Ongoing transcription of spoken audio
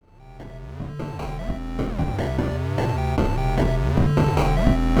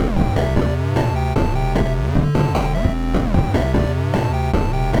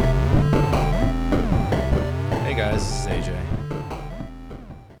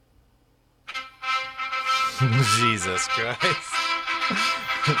Jesus Christ.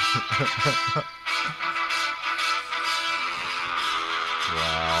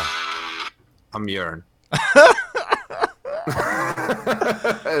 Wow. I'm Urine. I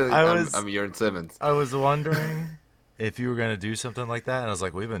I'm was I'm Urine Simmons. I was wondering if you were gonna do something like that, and I was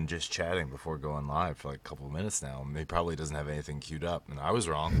like, we've been just chatting before going live for like a couple of minutes now, and he probably doesn't have anything queued up, and I was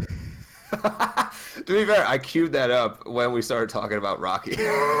wrong. To be fair, I queued that up when we started talking about Rocky.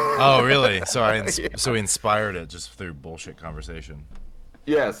 Oh, really? So Yeah. so he inspired it just through bullshit conversation.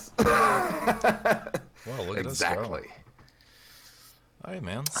 Yes. Well, look at us go. Exactly. All right,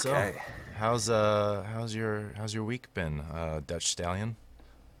 man. So, Okay. how's your week been, Dutch Stallion?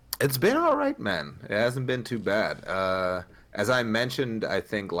 It's been all right, man. It hasn't been too bad. As I mentioned, I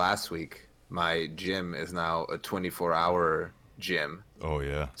think last week, my gym is now a 24-hour gym. Oh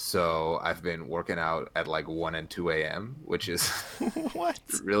yeah. So I've been working out at like 1 and 2 a.m., which is What?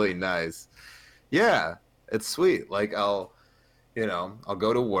 really nice. Yeah, it's sweet. Like I'll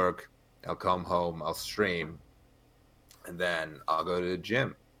go to work, I'll come home, I'll stream, and then I'll go to the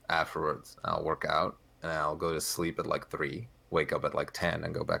gym afterwards. I'll work out, and I'll go to sleep at like 3, wake up at like 10,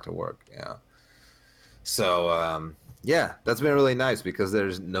 and go back to work. Yeah. So yeah, that's been really nice because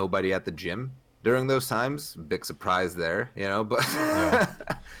there's nobody at the gym during those times. Big surprise there, but Yeah.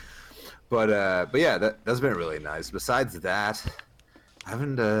 but yeah, that's been really nice. Besides that, I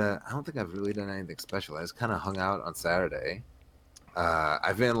don't think I've really done anything special. I just kind of hung out on Saturday.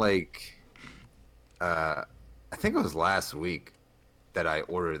 I've been like uh I think it was last week that I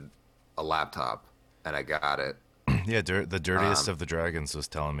ordered a laptop and I got it. Yeah, the dirtiest Um of the dragons was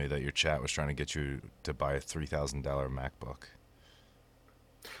telling me that your chat was trying to get you to buy a $3,000 MacBook.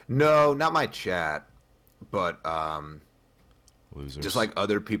 no, not my chat, but just Losers, like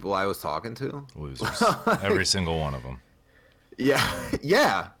other people I was talking to. losers, every Like, single one of them. yeah,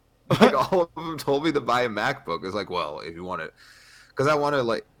 yeah. Like all of them told me to buy a MacBook. It's like, well, if you want it, because I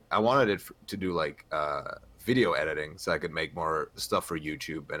wanted it to do like video editing, so I could make more stuff for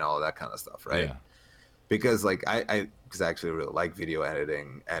YouTube and all of that kind of stuff, right? Yeah. Because like because I actually really like video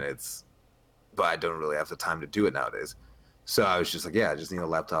editing, and but I don't really have the time to do it nowadays. So I was just like, yeah, I just need a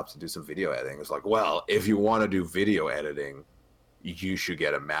laptop to do some video editing. It's like, well, if you want to do video editing, you should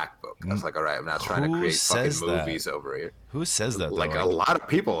get a MacBook. I was like, all right, I'm not trying to Who create fucking says that? movies over here. Who says that though? Like a lot of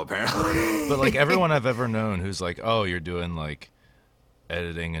people But like apparently. everyone I've ever known who's like, oh, you're doing like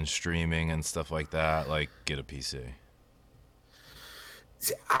editing and streaming and stuff like that, like get a PC.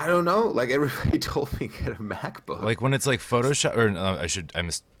 See, I don't know. Like everybody told me get a MacBook. Like when it's like Photoshop, or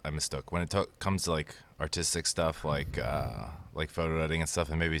I mistook. When it comes to like artistic stuff, like photo editing and stuff,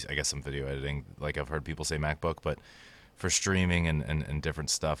 and maybe I guess some video editing. Like I've heard people say MacBook, but for streaming and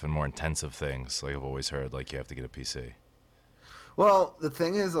different stuff and more intensive things, like I've always heard like you have to get a PC. Well, the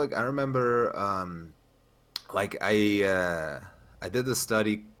thing is, like, I remember, like, I did the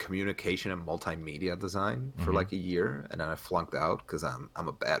study communication and multimedia design for Mm-hmm. like a year, and then I flunked out because I'm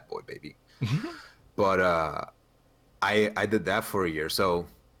a bad boy, baby. But I did that for a year, so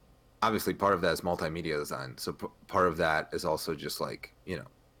obviously part of that is multimedia design. So part of that is also just like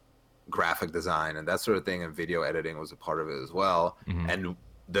graphic design and that sort of thing, and video editing was a part of it as well. Mm-hmm. And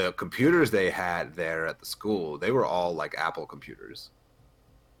the computers they had there at the school, they were all like Apple computers,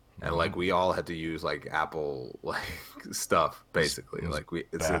 and Oh, like we all had to use like Apple like stuff those, basically. those Like we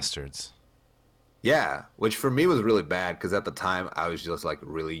it's a bastards. yeah, which for me was really bad because at the time I was just like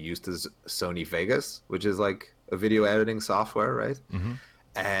really used to Sony Vegas, which is like a video editing software, right? Mm-hmm.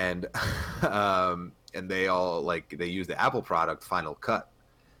 And they all like they use the Apple product Final Cut.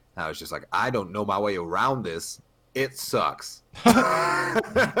 And I was just like, I don't know my way around this. It sucks.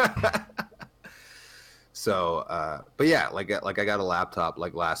 So, but yeah, like I got a laptop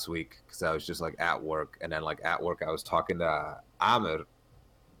like last week because I was just like at work, and then like at work I was talking to Amir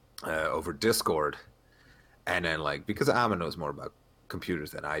over Discord, and then like because Amir knows more about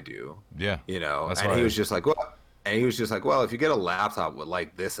computers than I do, Yeah, that's and he why. was just like, well, and he was just like, well, if you get a laptop with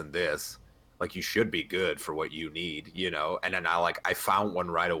like this and this, like you should be good for what you need. And then I found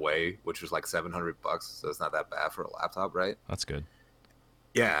one right away, which was like $700, so it's not that bad for a laptop, right? That's good.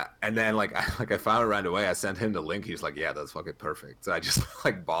 Yeah, and then I found it right away. I sent him the link. He's like, "Yeah, that's fucking perfect." So I just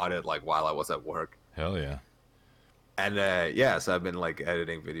like bought it like while I was at work, Hell yeah. and yeah, so I've been like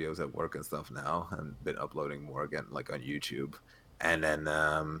editing videos at work and stuff now, and been uploading more again like on YouTube, and then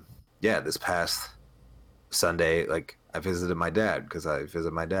yeah, this past Sunday, like I visited my dad because I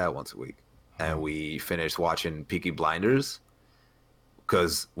visit my dad once a week, and Oh. we finished watching Peaky Blinders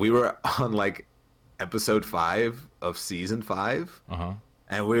because we were on like episode 5 of season 5. Uh huh.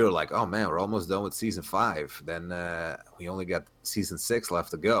 And we were like, oh man, we're almost done with season 5. Then we only got season 6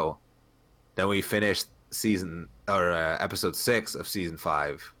 left to go. Then we finished season or episode 6 of season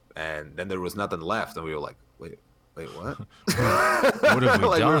 5, and then there was nothing left, and we were like, wait, what? What have we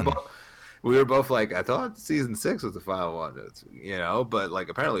Like done? we were both like, I thought season 6 was the final one, but like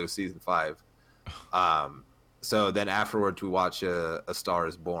apparently it was season 5. So then afterwards we watch A Star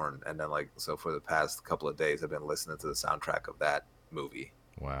Is Born, and then like so for the past couple of days I've been listening to the soundtrack of that movie.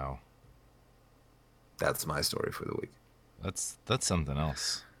 Wow, That's my story for the week. that's something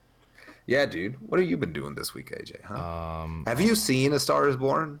else. Yeah, dude. What have you been doing this week, AJ? Huh? Um, Have you seen A Star Is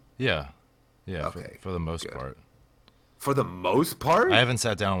Born? yeah, yeah, Okay, for the most good. part. For the most part? I haven't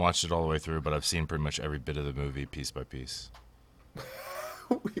sat down and watched it all the way through, but I've seen pretty much every bit of the movie piece by piece.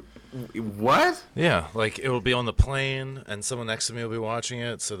 What? Yeah, like it will be on the plane, and someone next to me will be watching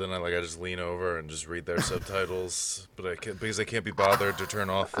it. So then I just lean over and just read their subtitles. But I can't because I can't be bothered to turn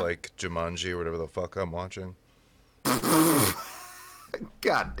off like Jumanji or whatever the fuck I'm watching.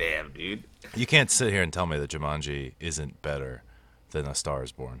 God damn, dude. You can't sit here and tell me that Jumanji isn't better than A Star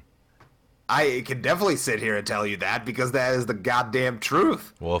Is Born. I can definitely sit here and tell you that because that is the goddamn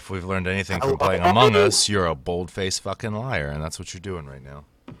truth. Well, if we've learned anything Hello? from playing Among Us, you're a bold-faced fucking liar, and that's what you're doing right now.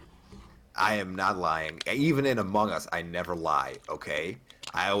 I am not lying. Even in Among Us, I never lie, okay?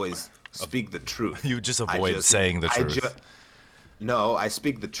 I always speak the truth. You just I avoid saying the truth. No, I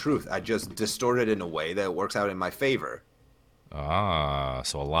speak the truth. I just distort it in a way that works out in my favor. Ah,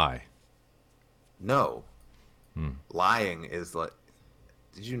 so a lie. No. Lying is like.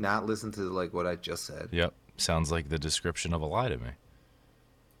 Did you not listen to like what I just said? Yep, sounds like the description of a lie to me.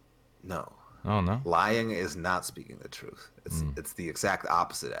 No. Oh no. Lying is not speaking the truth. It's the exact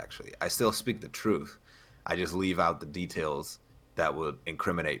opposite actually. I still speak the truth. I just leave out the details that would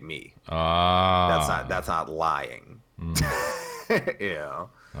incriminate me. Ah. That's not lying. You know.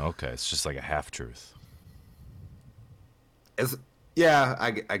 Okay, it's just like a half truth. It's yeah,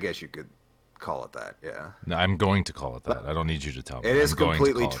 I guess you could call it that. Yeah. No, I'm going to call it that. I don't need you to tell me. It is I'm going to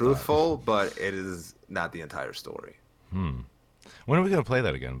completely call it that. truthful, but it is not the entire story. When are we gonna play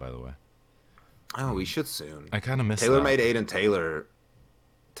that again? By the way, Oh, we should soon. I kind of missed Taylor that. made Aiden Taylor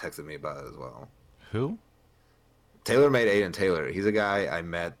texted me about it as well. Who? Taylor made Aiden Taylor. He's a guy I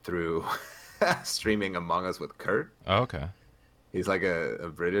met through streaming Among Us with Kurt. Oh, okay. He's like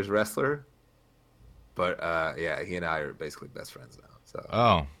a British wrestler. But yeah, he and I are basically best friends now. So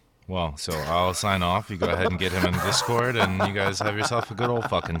Oh, well, so I'll sign off. You go ahead and get him in Discord, and you guys have yourself a good old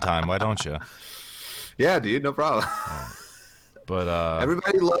fucking time. Why don't you? yeah, dude, no problem. But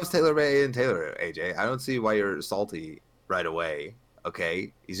Everybody loves Taylor made Aiden Taylor, AJ. I don't see why you're salty right away.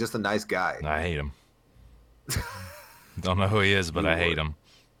 Okay, he's just a nice guy. I hate him. Don't know who he is, but You I hate would. him.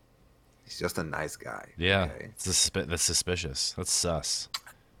 He's just a nice guy. Yeah, Okay? that's suspicious. That's sus.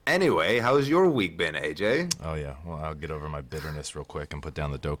 Anyway, how's your week been, AJ? Oh yeah. Well, I'll get over my bitterness real quick and put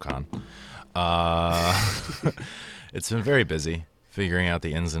down the Dokkan. Uh, it's been very busy. Figuring out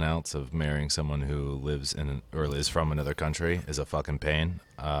the ins and outs of marrying someone who lives in or is from another country is a fucking pain.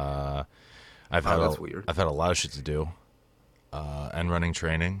 That's weird. I've had a lot of shit to do, and running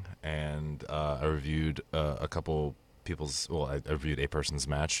training, and I reviewed a couple people's. Well, I reviewed a person's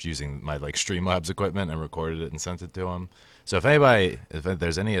match using my like Streamlabs equipment and recorded it and sent it to him. So if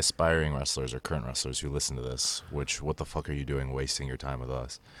there's any aspiring wrestlers or current wrestlers who listen to this, which what the fuck are you doing wasting your time with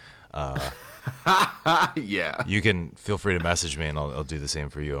us? Yeah. You can feel free to message me, and I'll do the same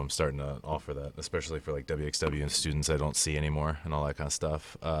for you. I'm starting to offer that, especially for like WXW and students I don't see anymore and all that kind of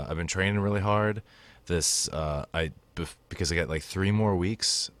stuff. I've been training really hard. Because I got like 3 more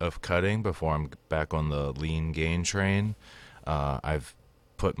weeks of cutting before I'm back on the lean gain train. I've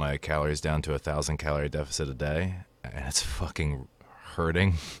put my calories down to 1,000 calorie deficit a day, and it's fucking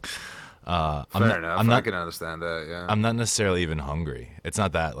hurting. Fair enough. I'm I not can understand that. Yeah. I'm not necessarily even hungry. It's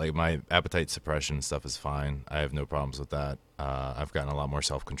not that. Like, my appetite suppression stuff is fine. I have no problems with that. I've gotten a lot more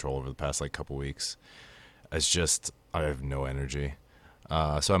self-control over the past, like, couple weeks. It's just, I have no energy.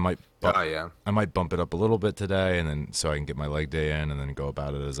 So I might Oh yeah. bump it up a little bit today, and then so I can get my leg day in, and then go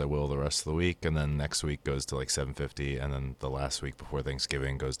about it as I will the rest of the week. And then next week goes to, like, 750, and then the last week before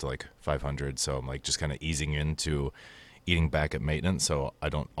Thanksgiving goes to, like, 500. So I'm, like, just kind of easing into eating back at maintenance, so I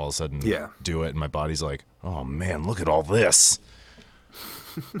don't all of a sudden Yeah. do it, and my body's like, oh man, look at all this.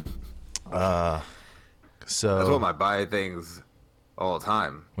 So That's what my body thinks all the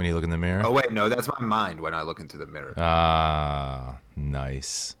time. when you look in the mirror, Oh wait, no, that's my mind when I look into the mirror.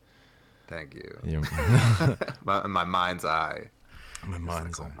 nice. Thank you. You're- My mind's eye. my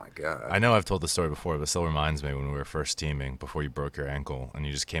mind's Oh like, my god. I know I've told the story before, but it still reminds me when we were first teaming before you broke your ankle and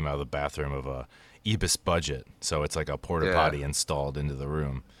you just came out of the bathroom of a Ebis budget, so it's like a porta Yeah. potty installed into the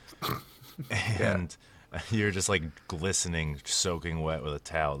room. And You're just like glistening, soaking wet with a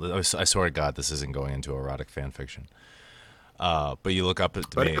towel. I swear to God, this isn't going into erotic fan fiction. But you look up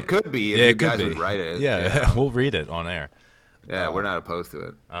at But me. it could be if Yeah, you it could guys would be. write it. Yeah, we'll read it on air. Yeah, we're not opposed to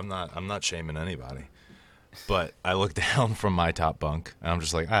it. I'm not. I'm not shaming anybody. But I look down from my top bunk, and I'm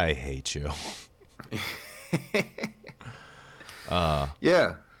just like, I hate you.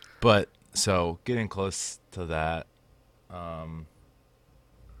 Yeah. But so getting close to that,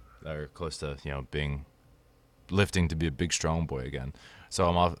 or close to being lifting to be a big strong boy again. So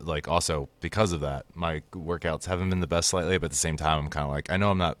I'm off, like also because of that, my workouts haven't been the best lately. But at the same time, I'm kind of like I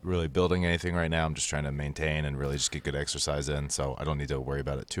know I'm not really building anything right now. I'm just trying to maintain and really just get good exercise in, so I don't need to worry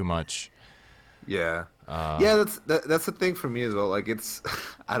about it too much. Yeah. Yeah, that's the thing for me as well. Like it's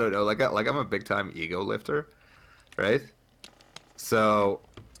I don't know, like I'm a big time ego lifter, right? So,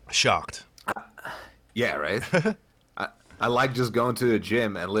 Shocked. yeah, right? I I like just going to the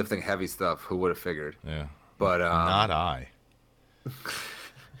gym and lifting heavy stuff. Who would have figured? Yeah. But Not I.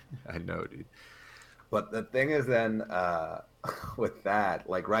 I know, dude. But the thing is then with that,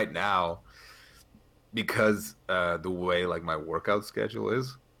 like right now, because the way like my workout schedule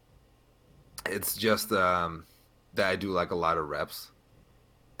is, it's just that I do like a lot of reps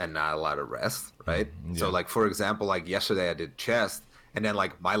and not a lot of rest, right? So Yeah. like for example, like yesterday I did chest, and then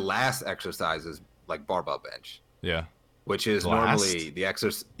like my last exercise is like barbell bench, Yeah. which is Last? normally the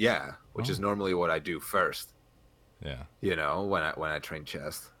exercise, yeah, which Oh. is normally what I do first, Yeah. when I train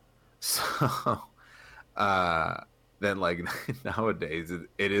chest. So uh then like nowadays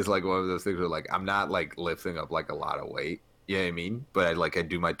it is like one of those things where like I'm not like lifting up like a lot of weight. You know what I mean? But I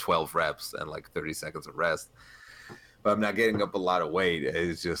do my 12 reps and like 30 seconds of rest. But I'm not getting up a lot of weight.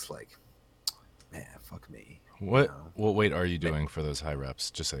 It's just like, man, fuck me. You What know? what weight are you doing for those high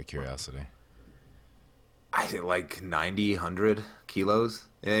reps? Just out of curiosity. I think like 90, 100 kilos.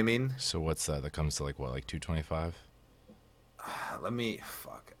 You know what I mean? So what's that? That comes to like what, like 225? Let me,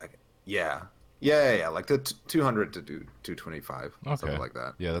 fuck. Yeah. Yeah. Like the 200 to do 225, Okay. something like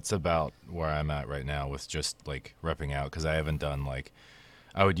that. Yeah, that's about where I'm at right now with just like repping out because I haven't done like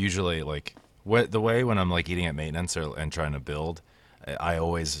I would usually like what the way when I'm like eating at maintenance or and trying to build, I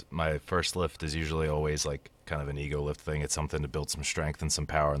always my first lift is usually always like kind of an ego lift thing. It's something to build some strength and some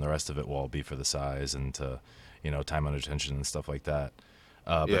power, and the rest of it will all be for the size and to time under tension and stuff like that.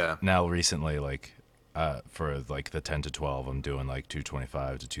 But Yeah. now recently, like for like the 10 to 12, I'm doing like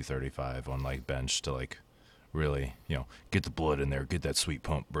 225 to 235 on like bench to like really get the blood in there, get that sweet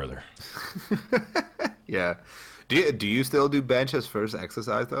pump, brother. Yeah. Do you still do bench as first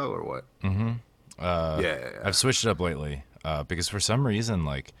exercise though, or what? Yeah. Yeah. Yeah. I've switched it up lately because for some reason,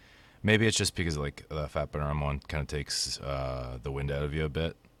 like maybe it's just because like the fat burner I'm on kind of takes the wind out of you a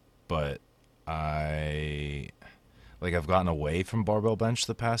bit, but I I've gotten away from barbell bench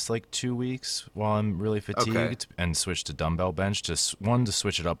the past like 2 weeks while I'm really Okay. fatigued and switched to dumbbell bench. Just one to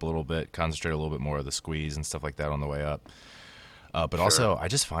switch it up a little bit, concentrate a little bit more of the squeeze and stuff like that on the way up. But Sure. also, I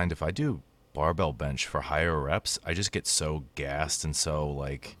just find if I do barbell bench for higher reps, I just get so gassed and so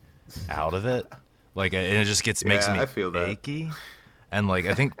like out of it. Like, and it just gets makes Yeah, me I feel that. achy. And like,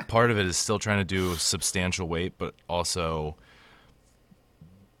 I think part of it is still trying to do substantial weight, but also,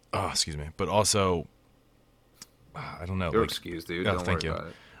 oh, excuse me, but also, I don't know, You're like, excused, dude. oh, Don't thank worry you. about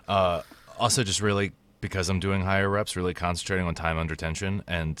it. Also, just really because I'm doing higher reps, really concentrating on time under tension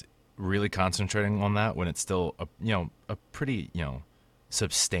and really concentrating on that when it's still a pretty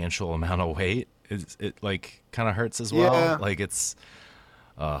substantial amount of weight. It like kind of hurts as well. Yeah. Like it's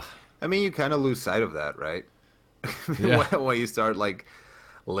I mean, you kind of lose sight of that, right? yeah When you start like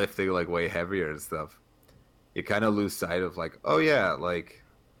lifting like way heavier and stuff, you kind of lose sight of like, oh yeah, like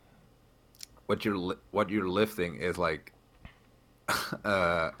what you're lifting is like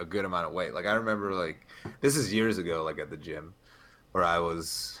a good amount of weight. Like I remember like this is years ago, like at the gym where I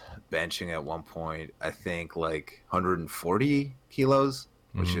was benching at one point, I think like 140 kilos,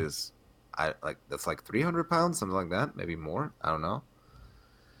 which hmm is I like that's like 300 pounds, something like that, maybe more. I don't know.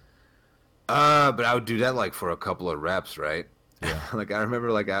 But I would do that like for a couple of reps, right? yeah Like I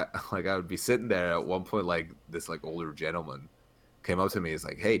remember like I would be sitting there at one point like this like older gentleman came up to me. He's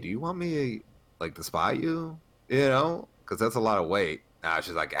like, "Hey, do you want me like to spot you? You know, because that's a lot of weight." And I was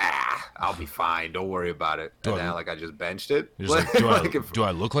just like, I'll be fine. Don't worry about it." do And I then like I just benched it. you're just like Like if do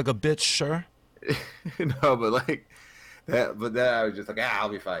I look like a bitch, sir? no, but like that. But then I was just like, I'll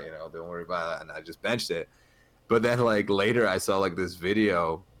be fine. Don't worry about it. And I just benched it. But then like later I saw like this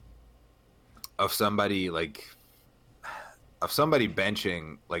video of somebody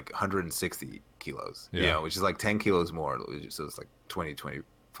benching like 160 kilos, Yeah. which is like 10 kilos more. So it's like 20,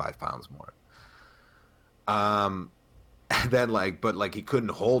 25 pounds more. Um, And then like, but like he couldn't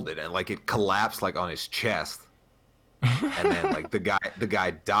hold it, and like it collapsed like on his chest, and then like the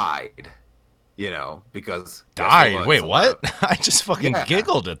guy died, because guess Died? what? Wait, It's a lot what? of I just fucking yeah,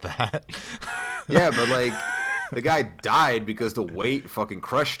 giggled at that. yeah, but like the guy died because the weight fucking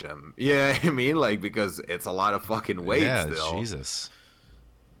crushed him. Yeah, I mean, like because it's a lot of fucking weight Yeah, still, Jesus.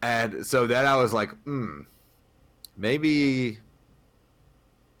 and so then I was like, maybe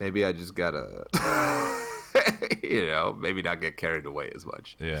I just gotta, maybe not get carried away as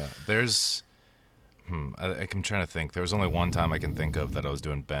much. Yeah, there's. I'm trying to think. There was only one time I can think of that I was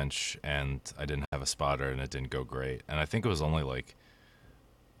doing bench and I didn't have a spotter and it didn't go great. And I think it was only like,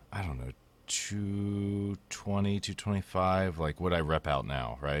 I don't know, 220, 225. Like what I rep out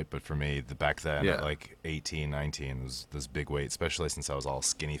now, right? But for me, back then at Yeah. like 18, 19 was this big weight, especially since I was all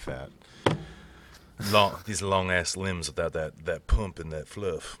skinny fat. These long ass limbs without that pump and that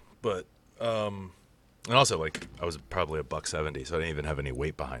fluff. But and also like I was probably a buck 70, so I didn't even have any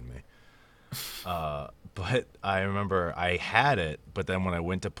weight behind me. But I remember I had it, but then when I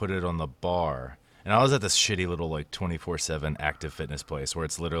went to put it on the bar, and I was at this shitty little like 24/7 active fitness place where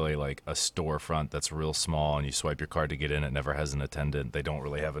it's literally like a storefront that's real small and you swipe your card to get in. It never has an attendant. They don't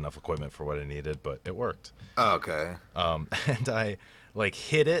really have enough equipment for what I needed, but it worked. Okay. And I like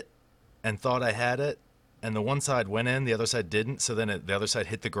hit it and thought I had it, and the one side went in, the other side didn't. So then the other side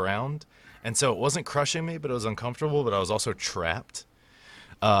hit the ground, and so it wasn't crushing me, but it was uncomfortable. But I was also trapped.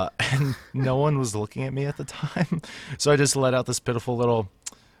 And no one was looking at me at the time. So I just let out this pitiful little,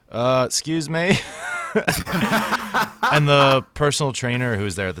 excuse me. And the personal trainer who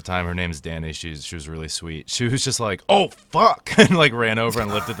was there at the time, her name is Danny. She was really sweet. She was just like, oh, fuck. And like ran over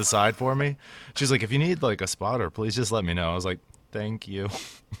and lifted the side for me. She's like, if you need like a spotter, please just let me know. I was like, thank you.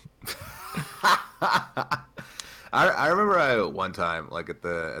 I remember one time like at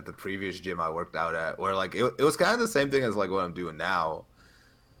the previous gym I worked out at where like it was kind of the same thing as like what I'm doing now,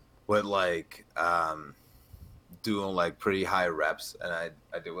 with like doing like pretty high reps, and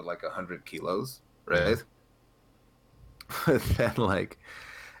I did with like 100 kilos, right? But then like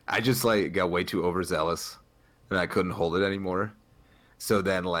I just like got way too overzealous and I couldn't hold it anymore. So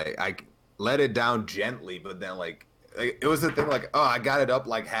then like I let it down gently, but then like it was the thing like, oh, I got it up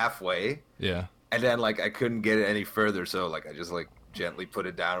like halfway, Yeah. and then like I couldn't get it any further, so like I just like gently put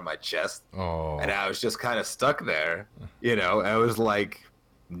it down on my chest, Oh. and I was just kind of stuck there. I was like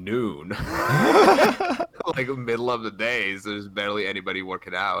noon, like middle of the day, so there's barely anybody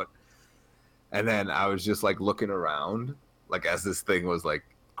working out. And then I was just like looking around, like as this thing was like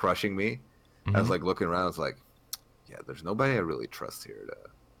crushing me. I was like looking around. I was like, yeah, there's nobody I really trust here to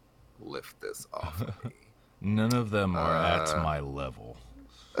lift this off of me. None of them are at my level.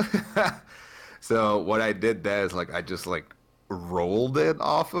 So what I did there is like I just like rolled it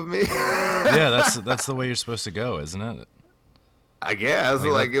off of me. Yeah, that's the way you're supposed to go, isn't it? I guess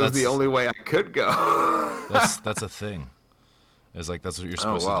Like, like it was the that's- only way I could go. That's a thing. It's like that's what you're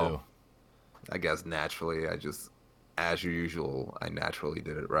supposed to do. I guess naturally, as usual, I naturally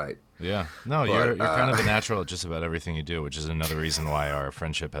did it right. Yeah. No, But, you're kind of a natural at just about everything you do, which is another reason why our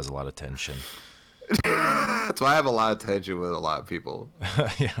friendship has a lot of tension. That's why I have a lot of tension with a lot of people.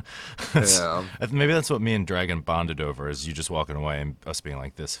 Yeah. Yeah. Maybe that's what me and Dragon bonded over, is you just walking away and us being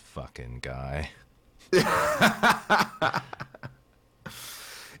like, this fucking guy.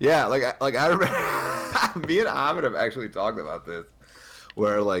 Yeah, I remember me and Ahmed have actually talked about this,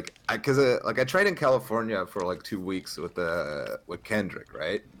 where like I trained in California for like 2 weeks with Kendrick,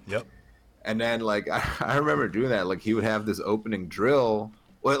 right? Yep. And then like I remember doing that. Like he would have this opening drill.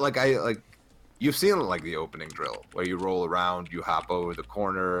 Well, you've seen like the opening drill where you roll around, you hop over the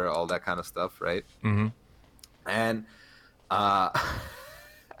corner, all that kind of stuff, right? Mm-hmm. And I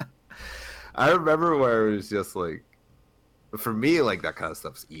remember where it was just like, for me, like that kind of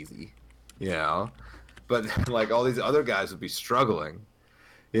stuff's easy, but like all these other guys would be struggling,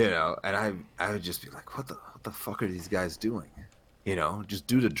 and I would just be like, what the fuck are these guys doing? Just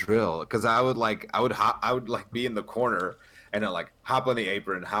do the drill. Because I would be in the corner and then like hop on the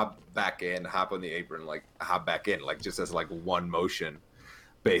apron, hop back in, hop on the apron, like hop back in, like just as like one motion,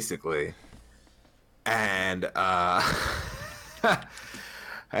 basically. And and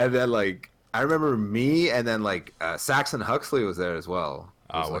then like I remember me, and then like Saxon Huxley was there as well.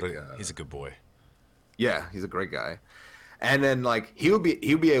 He's a good boy. Yeah, he's a great guy. And then like he would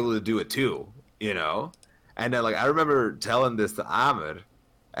be able to do it too, And then like I remember telling this to Ahmed,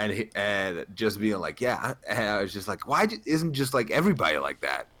 and just being like, yeah, and I was just like, why isn't just like everybody like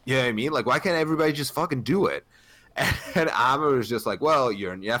that? You know what I mean? Like why can't everybody just fucking do it? And Ahmed was just like, well, you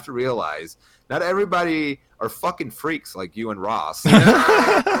have to realize not everybody are fucking freaks like you and Ross.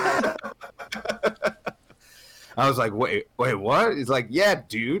 I I was like, wait, what? He's like, yeah,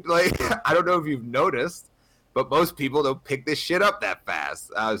 dude. Like, I don't know if you've noticed, but most people don't pick this shit up that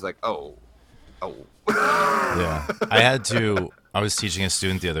fast. I was like, oh. Yeah. I was teaching a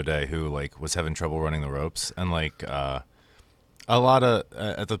student the other day who like was having trouble running the ropes, and like a lot of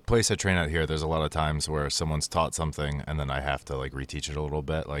at the place I train out here, there's a lot of times where someone's taught something and then I have to like reteach it a little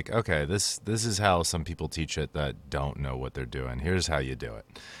bit. Like, okay, this is how some people teach it that don't know what they're doing. Here's how you do it.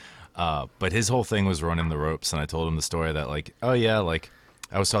 But his whole thing was running the ropes, and I told him the story that like, oh yeah, like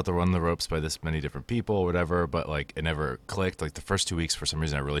I was taught to run the ropes by this many different people or whatever, but like it never clicked. Like the first 2 weeks, for some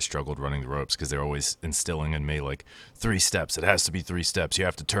reason, I really struggled running the ropes because they're always instilling in me like 3 steps. It has to be 3 steps. You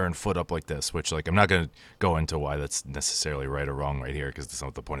have to turn foot up like this, which like I'm not going to go into why that's necessarily right or wrong right here because that's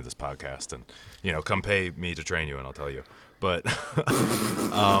not the point of this podcast. And, come pay me to train you and I'll tell you. But,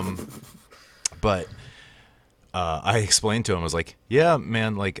 but I explained to him, I was like, yeah,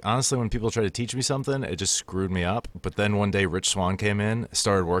 man, like, honestly, when people try to teach me something, it just screwed me up. But then one day, Rich Swan came in,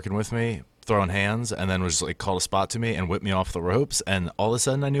 started working with me, throwing hands, and then was like, called a spot to me and whipped me off the ropes. And all of a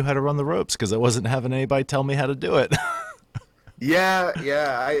sudden, I knew how to run the ropes because I wasn't having anybody tell me how to do it. Yeah,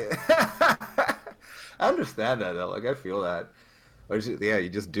 I I understand that though. Like I feel that. Yeah, you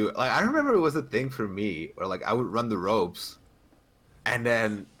just do it. Like I remember it was a thing for me where like I would run the ropes, and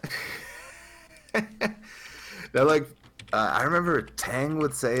then they're like, I remember Tang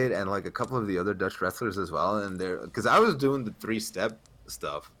would say it, and like a couple of the other Dutch wrestlers as well. And they're because I was doing the 3-step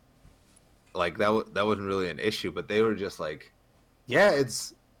stuff, like that wasn't really an issue, but they were just like, yeah,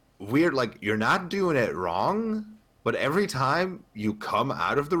 it's weird. Like you're not doing it wrong, but every time you come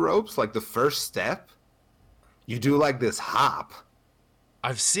out of the ropes, like the first step, you do like this hop.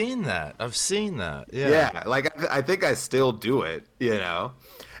 I've seen that. Yeah. Yeah, like I think I still do it, and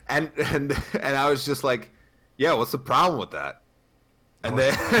I was just like, yeah, what's the problem with that? And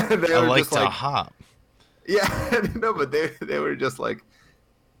they I were like just to like, hop. yeah, no, but they were just like,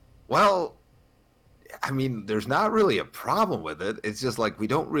 well, I mean, there's not really a problem with it. It's just like you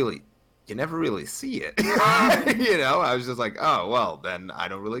never really see it. I was just like, oh well, then I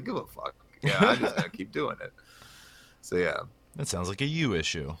don't really give a fuck. Yeah, I just gotta keep doing it. So yeah. That sounds like a you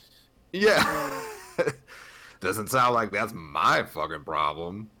issue. Yeah. Doesn't sound like that's my fucking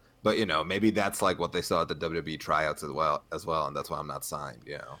problem. But maybe that's like what they saw at the WWE tryouts as well, and that's why I'm not signed.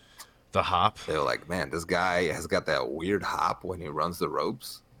 The hop. They were like, man, this guy has got that weird hop when he runs the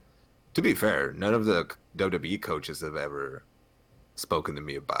ropes. To be fair, none of the WWE coaches have ever spoken to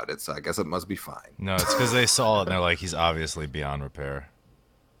me about it, so I guess it must be fine. No, it's because they saw it and they're like, he's obviously beyond repair.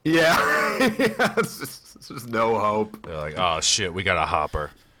 Yeah. It's just no hope. They're like, oh shit, we got a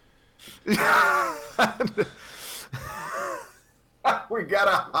hopper. We got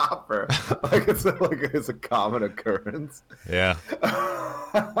a hopper. Like it's a common occurrence. Yeah.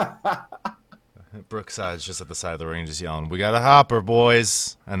 Brookside's just at the side of the ring just yelling, we got a hopper,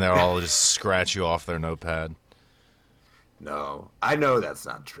 boys. And they're all just scratch you off their notepad. No, I know that's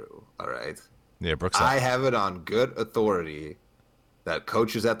not true. All right. Yeah, Brookside. I have it on good authority that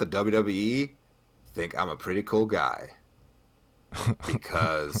coaches at the WWE think I'm a pretty cool guy.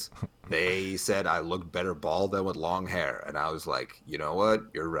 Because they said I looked better bald than with long hair. And I was like, you know what?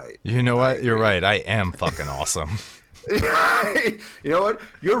 You're right. You know what? You're right. I am fucking awesome. You know what?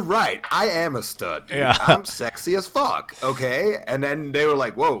 You're right. I am a stud. Dude. Yeah. I'm sexy as fuck. Okay. And then they were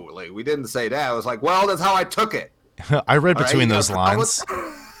like, whoa, like we didn't say that. I was like, well, that's how I took it. I read All between right? those lines.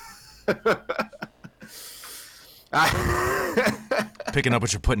 Picking up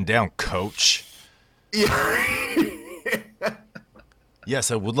what you're putting down, coach. Yeah.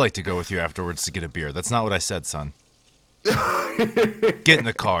 Yes, I would like to go with you afterwards to get a beer. That's not what I said, son. Get in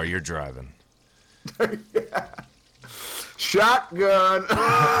the car. You're driving. Shotgun.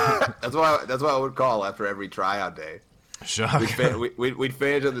 That's what I would call after every tryout day. Shotgun. We'd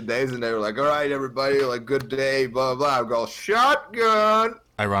finish up the days and they were like, all right, everybody, like good day, blah, blah, blah. I'd go, shotgun.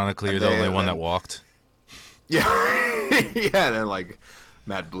 Ironically, you're the only one that walked. Yeah. Yeah, and then like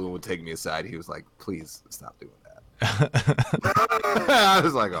Matt Bloom would take me aside. He was like, please stop doing that. I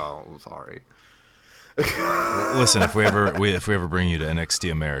was like, oh, I'm sorry. Listen, if we ever bring you to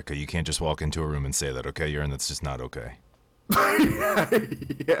NXT America, you can't just walk into a room and say that, okay? That's just not okay.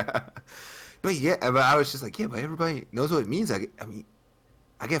 Yeah. But I was just like, yeah, but everybody knows what it means. I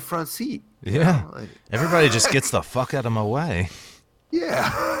get front seat. Yeah. Like, everybody just gets the fuck out of my way.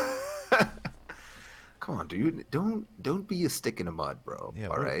 Yeah. Come on, dude. Don't be a stick in the mud, bro. Yeah.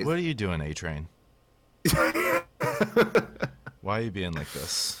 All right. What are you doing, A-Train? Why are you being like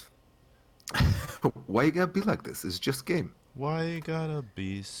this? Why you gotta be like this? It's just a game. Why you gotta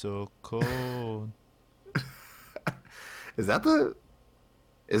be so cold? Is that the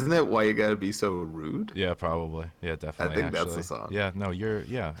Isn't it Why You Gotta Be So Rude? Yeah, probably. Yeah, I definitely. think that's the Actually, song. yeah. No, you're.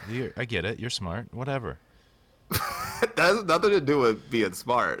 I get it. You're smart. Whatever. That has nothing to do with being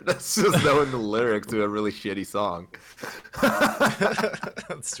smart. That's just knowing the lyrics to a really shitty song.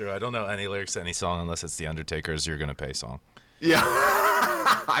 That's true. I don't know any lyrics to any song unless it's the Undertaker's "You're Gonna Pay" song. Yeah,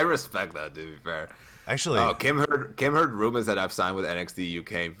 I respect that. To be fair. Actually, Oh, Kim heard rumors that I've signed with NXT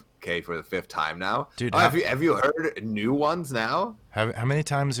UK for the 5th time now. dude, Oh, have you heard new ones now? how many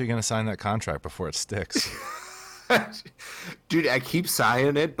times are you gonna sign that contract before it sticks? Dude, I keep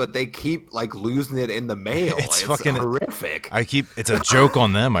signing it, but they keep like losing it in the mail. It's It's fucking- horrific. It's a joke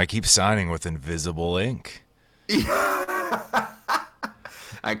on them. I keep signing with invisible ink.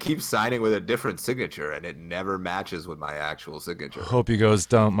 I keep signing with a different signature, and it never matches with my actual signature. Hope you guys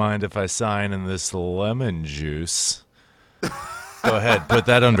don't mind if I sign in this lemon juice. Go ahead, put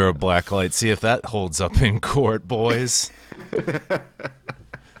that under a black light. See if that holds up in court, boys.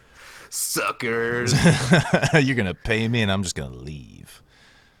 Suckers. You're gonna pay me, and I'm just gonna leave.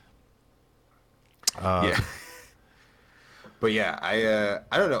 Yeah. But yeah,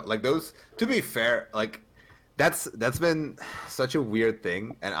 I don't know. Like those. To be fair, like that's been such a weird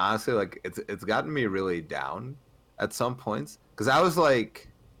thing, and honestly, like it's gotten me really down at some points because I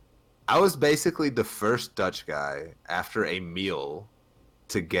was basically the first Dutch guy after a meal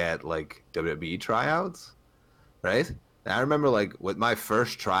to get like WWE tryouts, right? And I remember like with my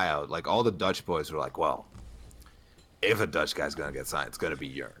first tryout, like all the Dutch boys were like, "Well, if a Dutch guy's gonna get signed, it's gonna be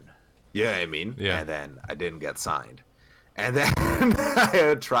Jurn." You know what I mean? Yeah. And then I didn't get signed, and then I had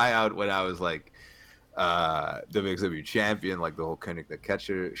a tryout when I was like WXW champion, like the whole König the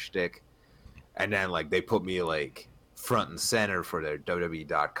Catcher shtick, and then like they put me like front and center for their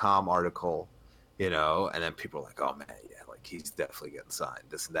WWE.com article, you know, and then people were like, "Oh man, yeah, like he's definitely getting signed,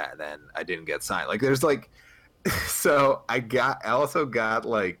 this and that." And then I didn't get signed. Like there's like, so I also got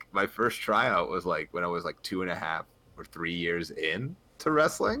like my first tryout was like when I was like 2.5 or 3 years in to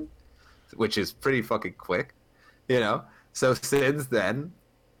wrestling, which is pretty fucking quick, you know. So since then,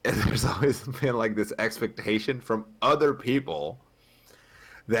 there's always been like this expectation from other people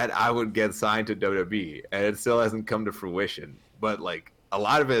that I would get signed to WWE, and it still hasn't come to fruition. But like a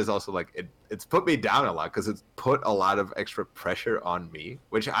lot of it is also like it's put me down a lot because it's put a lot of extra pressure on me,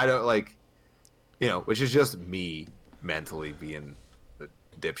 which I don't like, you know, which is just me mentally being a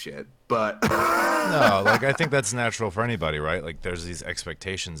dipshit. But No, like I think that's natural for anybody, right? Like there's these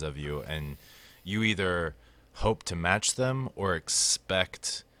expectations of you, and you either hope to match them or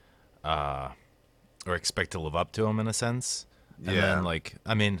expect to live up to them in a sense. And Yeah. then, like,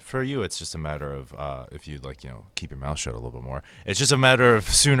 I mean, for you, it's just a matter of if you like, you know, keep your mouth shut a little bit more. It's just a matter of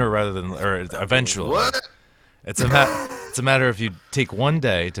sooner rather than or eventually. what? It's a matter if you take one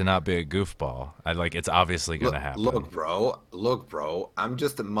day to not be a goofball. It's obviously gonna happen. Look, bro. I'm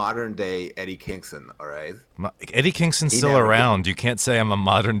just a modern day Eddie Kingston, all right? Eddie Kingston's He still never around. You can't say I'm a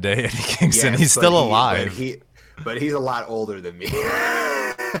modern day Eddie Kingston. Yes, He's but still alive. But he's a lot older than me.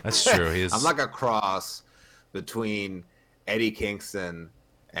 That's true. He is. I'm like a cross between Eddie Kingston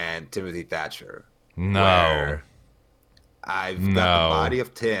and Timothy Thatcher. No. where I've got No. the body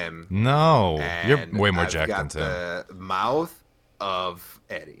of Tim. No, you're and way more I've jacked got than Tim. the mouth of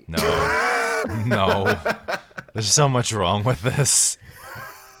Eddie. No, no. There's so much wrong with this.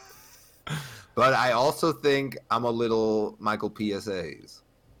 But I also think I'm a little Michael PSAs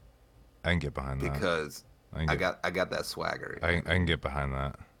I can get behind that. because I I can got that swagger. I can get behind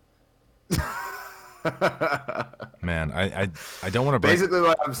that. Man, I don't want to break. Basically,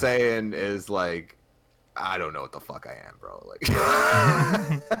 what I'm saying is like, I don't know what the fuck I am, bro. Like,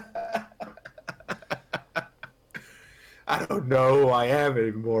 I don't know who I am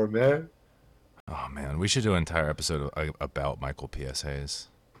anymore, man. Oh man, we should do an entire episode about Michael PSAs.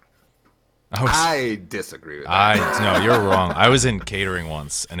 I disagree with that. No, you're wrong. I was in catering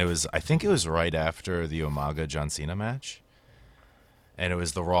once, and I think it was right after the Umaga John Cena match, and it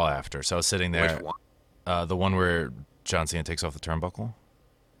was the Raw after. So I was sitting there, Which one? the one where John Cena takes off the turnbuckle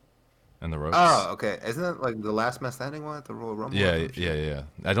and the ropes. Oh, okay. Isn't it like the last man standing one at the Royal Rumble? or Yeah, some yeah, shit? yeah.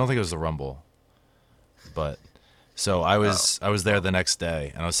 I don't think it was the Rumble, but so I was there the next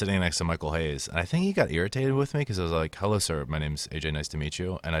day, and I was sitting next to Michael Hayes, and I think he got irritated with me because I was like, "Hello, sir. My name's AJ. Nice to meet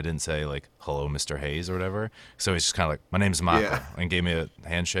you," and I didn't say like, "Hello, Mr. Hayes" or whatever. So he's just kind of like, "My name's Michael," Yeah. and gave me a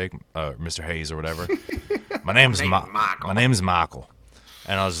handshake, Mr. Hayes or whatever. My name's Michael. My name's Michael,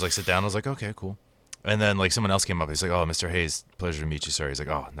 and I was just like, sit down. I was like, okay, cool. And then like someone else came up. He's like, "Oh, Mr. Hayes, pleasure to meet you, sir." He's like,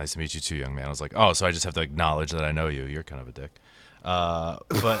 "Oh, nice to meet you too, young man." I was like, "Oh, so I just have to acknowledge that I know you. You're kind of a dick."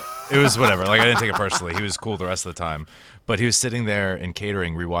 But it was whatever. Like I didn't take it personally. He was cool the rest of the time. But he was sitting there in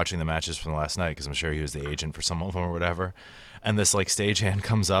catering, rewatching the matches from last night because I'm sure he was the agent for some of them or whatever. And this like stagehand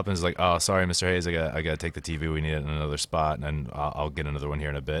comes up and is like, "Oh, sorry, Mr. Hayes, I got to take the TV. We need it in another spot, and I'll get another one here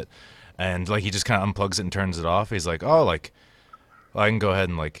in a bit." And like he just kind of unplugs it and turns it off. He's like, "Oh, like I can go ahead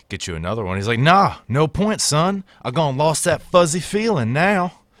and like get you another one." He's like, "Nah, no point, son. I gone lost that fuzzy feeling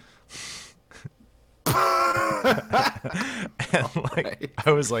now." And like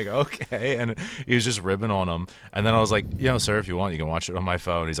I was like, okay, and he was just ribbing on him. And then I was like, sir, if you want, you can watch it on my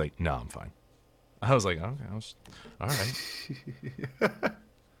phone. He's like, no, I'm fine. I was like, okay, all right.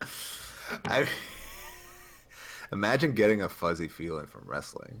 I imagine getting a fuzzy feeling from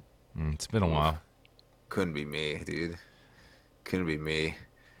wrestling. It's been a while. Couldn't be me, dude. Couldn't be me.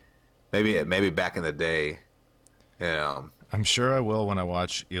 Maybe back in the day, you know. I'm sure I will when I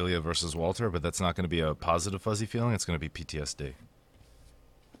watch Ilya versus Walter, but that's not going to be a positive fuzzy feeling. It's going to be PTSD.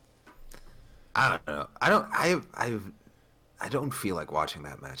 I don't know. I don't feel like watching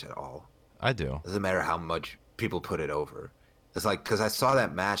that match at all. I do. Doesn't matter how much people put it over. It's like because I saw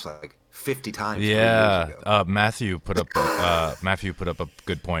that match like 50 times. 3 Yeah, years ago. Matthew put up a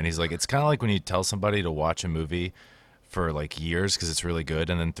good point. He's like, it's kind of like when you tell somebody to watch a movie for like years because it's really good,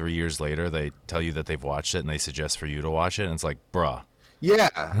 and then 3 years later they tell you that they've watched it and they suggest for you to watch it, and it's like, bruh. Yeah,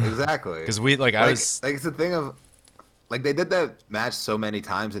 exactly. Because we like I was like it's the thing of like they did that match so many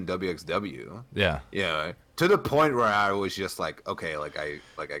times in WXW. yeah. Yeah, to the point where I was just like, okay, like I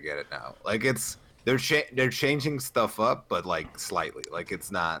get it now. Like they're changing stuff up, but like slightly. Like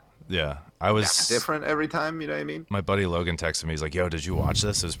it's not Yeah, I was that different every time. You know what I mean? My buddy Logan texted me. He's like, "Yo, did you watch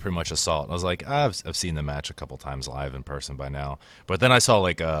this? It was pretty much Assault." And I was like, I've seen the match a couple times live in person by now." But then I saw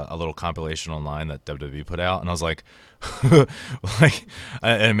like a little compilation online that WWE put out, and I was like, like,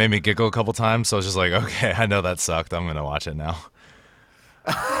 and it made me giggle a couple times. So I was just like, "Okay, I know that sucked. I'm gonna watch it now."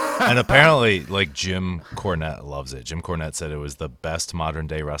 And apparently, like Jim Cornette loves it. Jim Cornette said it was the best modern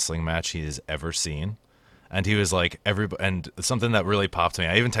day wrestling match he has ever seen. And he was like, and something that really popped me.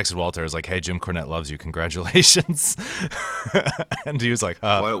 I even texted Walter. I was like, "Hey, Jim Cornette loves you. Congratulations." And he was like,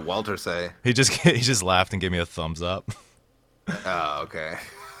 What did Walter say? he just laughed and gave me a thumbs up. Oh, okay.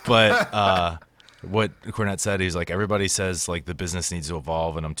 But what Cornette said, he's like, everybody says like the business needs to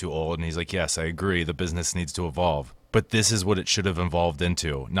evolve, and I'm too old. And he's like, yes, I agree. The business needs to evolve. But this is what it should have evolved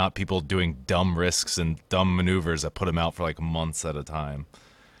into, not people doing dumb risks and dumb maneuvers that put him out for like months at a time.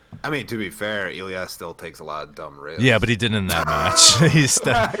 I mean, to be fair, Ilya still takes a lot of dumb risks. Yeah, but he didn't in that match. He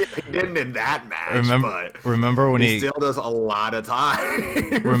didn't in that match. Remember when he still does a lot of time.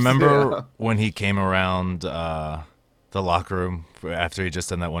 Remember when he came around the locker room after he just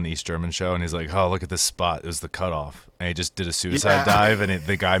done that one East German show, and he's like, "Oh, look at this spot. It was the cutoff." And he just did a suicide dive, and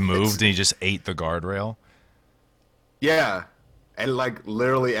the guy moved, and he just ate the guardrail. Yeah. And like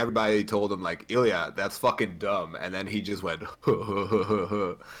literally everybody told him like, "Ilya, that's fucking dumb," and then he just went.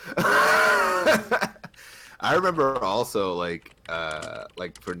 I remember also like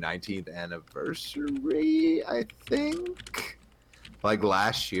for 19th anniversary, I think, like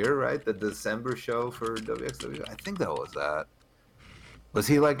last year, right? The December show for WXW. I think that was that. Was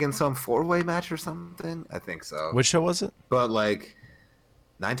he like in some 4-way match or something? I think so. Which show was it? But like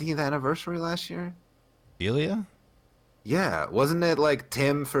 19th anniversary last year. Ilya? Yeah, wasn't it like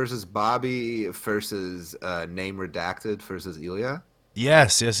Tim versus Bobby versus Name Redacted versus Ilya?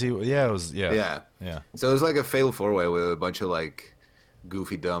 Yes, it was, yeah. So it was like a fatal 4-way with a bunch of like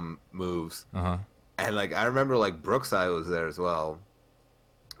goofy, dumb moves. And like I remember like Brookside was there as well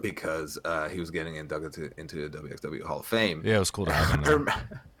because he was getting inducted into the WXW Hall of Fame. Yeah, it was cool to have him there.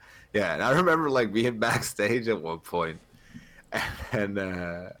 Yeah, and I remember like being backstage at one point, and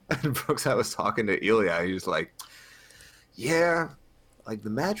Brookside was talking to Ilya. He was like, "Yeah, like the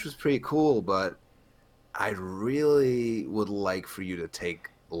match was pretty cool, but I really would like for you to take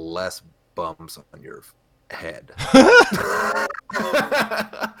less bumps on your head."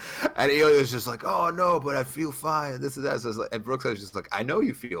 And Ilya was just like, "Oh no, but I feel fine. This is that." So like, and Brooks was just like, "I know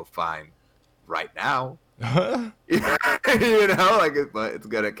you feel fine right now." You know, like but it's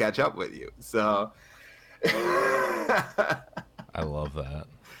gonna catch up with you. So I love that.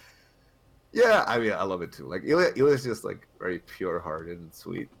 Yeah, I mean, I love it too. Like Ilya's just like very pure-hearted and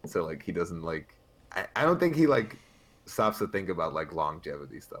sweet. So like he doesn't like. I don't think he like stops to think about like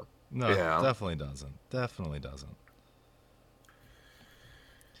longevity stuff. No, definitely doesn't. Definitely doesn't.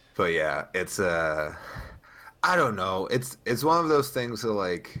 But yeah, it's I don't know. It's one of those things that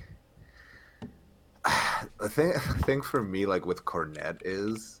like the thing for me like with Cornette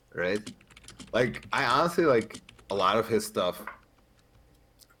is, right? Like I honestly like a lot of his stuff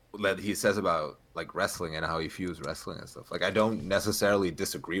that he says about like wrestling and how he views wrestling and stuff. Like I don't necessarily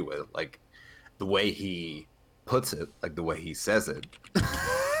disagree with like the way he puts it, like the way he says it.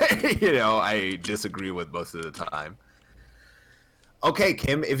 I disagree with most of the time. Okay,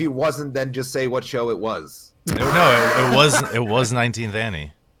 Kim, if he wasn't, then just say what show it was. It was 19th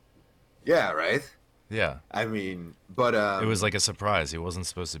Annie. Yeah, right. Yeah. I mean, but It was like a surprise. He wasn't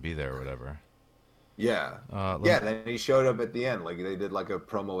supposed to be there or whatever. yeah, yeah. Then he showed up at the end, like they did like a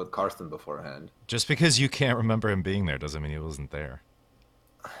promo with Carsten beforehand. Just because you can't remember him being there doesn't mean he wasn't there.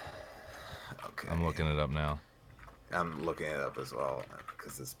 Okay, I'm looking it up now. I'm looking it up as well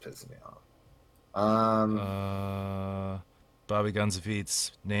because it's pissing me off. Bobby Guns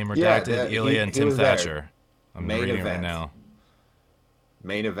defeats name Yeah, redacted Ilya and he Tim was there. Thatcher. I'm Main reading it right event. now.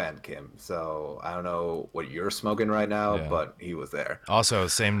 Main event, Kim. So I don't know what you're smoking right now, Yeah. but he was there. Also,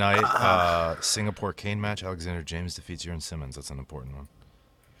 same night, Singapore Kane match. Alexander James defeats Euron Simmons. That's an important one.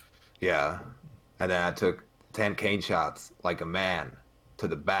 Yeah, and then I took 10 cane shots like a man to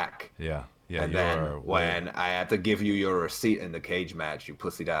the back. Yeah. Yeah. And you then are when I had to give you your receipt in the cage match, you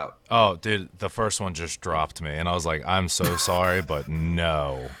pussied out. Oh, dude, the first one just dropped me, and I was like, I'm so sorry, but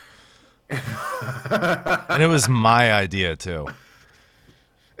no. And it was my idea too.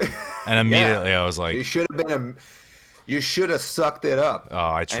 And immediately I was like, you should have you should have sucked it up. oh,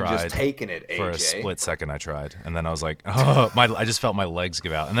 I and tried. just taken it, AJ. For a split second, I tried, and then I was like, oh, I just felt my legs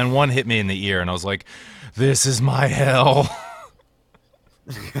give out, and then one hit me in the ear, and I was like, this is my hell.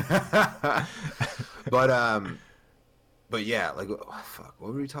 But yeah, like fuck,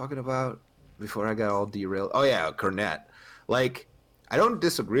 what were we talking about before I got all derailed? Oh yeah, Cornette. Like I don't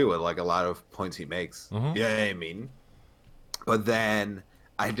disagree with like a lot of points he makes. Mhm. Yeah, I mean, but then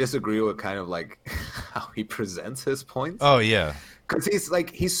I disagree with kind of like how he presents his points. Oh yeah, Because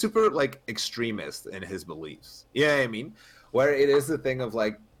he's super like extremist in his beliefs. Yeah, I mean, where it is the thing of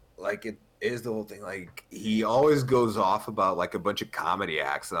like it is the whole thing. Like he always goes off about like a bunch of comedy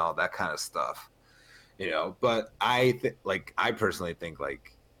acts and all that kind of stuff, But I personally think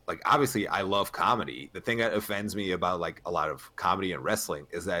like obviously I love comedy. The thing that offends me about like a lot of comedy and wrestling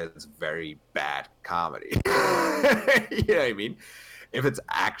is that it's very bad comedy. You know what I mean? If it's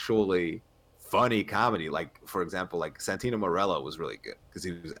actually funny comedy, like for example, like Santino Marella was really good because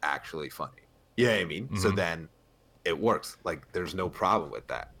he was actually funny. Yeah, I mean, so Mhm. then it works. Like there's no problem with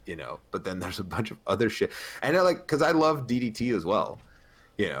that, But then there's a bunch of other shit, and I because I love DDT as well,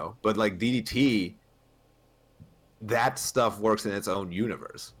 But like DDT, that stuff works in its own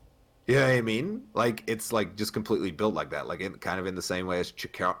universe. You know what I mean? Like it's like just completely built like that, like kind of in the same way as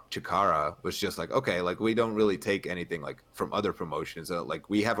Chikara was just like, okay, like we don't really take anything like from other promotions. Like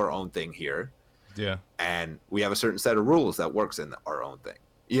we have our own thing here, yeah. and we have a certain set of rules that works in our own thing.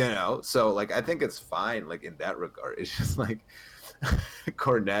 So like I think it's fine like in that regard. It's just like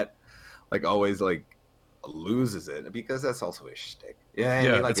Cornette like always like loses it because that's also his shtick. Yeah, I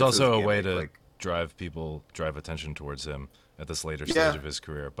Yeah, mean, like, it's also a his way gimmick, to drive attention towards him at this later Yeah. stage of his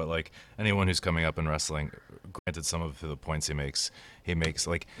career. But like anyone who's coming up in wrestling, granted some of the points he makes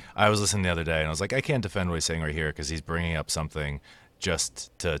like I was listening the other day and I was like, I can't defend what he's saying right here because he's bringing up something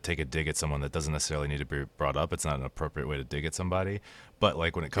just to take a dig at someone that doesn't necessarily need to be brought up. It's not an appropriate way to dig at somebody. But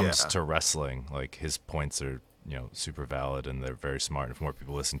like when it comes Yeah. to wrestling, like his points are super valid and they're very smart. If more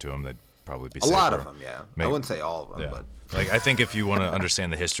people listen to him, they'd probably be A safer. lot of them, yeah. I Maybe- wouldn't say all of them, Yeah. but Like I think if you want to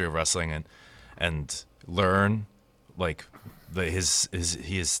understand the history of wrestling and learn, like he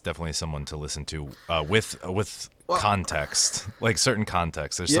is definitely someone to listen to with Well- context, like certain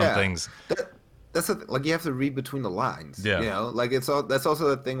context. There's some Yeah. things. That's like you have to read between the lines. Yeah. Like that's also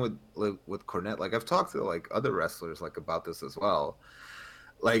the thing with Cornette. Like I've talked to like other wrestlers like about this as well.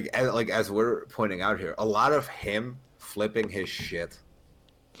 Like as we're pointing out here, a lot of him flipping his shit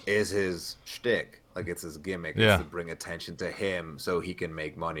is his shtick. Like it's his gimmick. Yeah. It's to bring attention to him so he can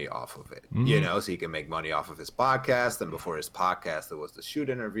make money off of it. Mhm. So he can make money off of his podcast. And before his podcast, there was the shoot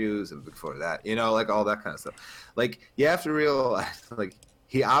interviews, and before that, like all that kind of stuff. Like you have to realize, like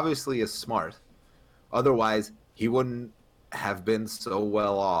he obviously is smart. Otherwise, he wouldn't have been so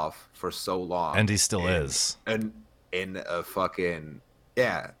well off for so long. And he still is. And in a fucking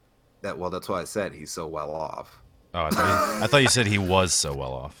that's why I said he's so well off. Oh, I thought you said he was so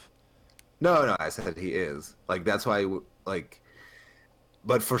well off. No, I said he is. Like that's why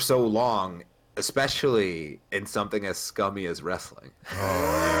but for so long, especially in something as scummy as wrestling.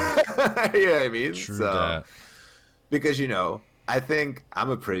 Oh yeah. You know what I mean? True So, that. because I think I'm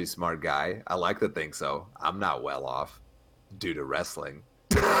a pretty smart guy. I like to think so. I'm not well off due to wrestling.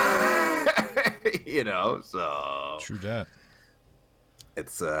 So True that.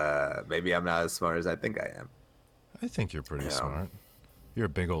 it's maybe I'm not as smart as I think I am. I think you're pretty Yeah. smart. You're a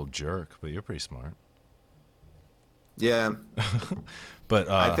big old jerk, but you're pretty smart. Yeah, But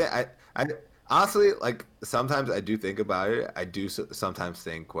I think I honestly like sometimes I do think about it. I do sometimes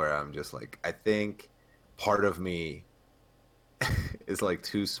think where I'm just like I think part of me is like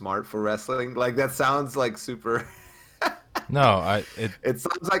too smart for wrestling. Like that sounds like super. no, I it It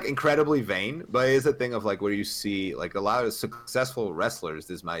sounds like incredibly vain, but it is a thing of like where you see like a lot of successful wrestlers.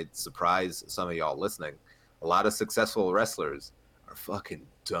 This might surprise some of y'all listening. A lot of successful wrestlers are fucking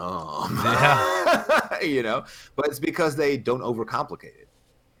dumb, yeah you know. But it's because they don't overcomplicate it.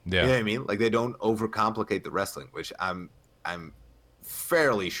 You yeah. know what I mean? Like they don't overcomplicate the wrestling, which I'm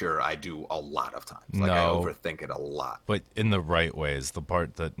fairly sure I do a lot of times. Like I No, overthink it a lot. but in the right ways. The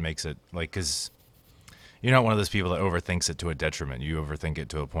part that makes it like, because you're not one of those people that overthinks it to a detriment. You overthink it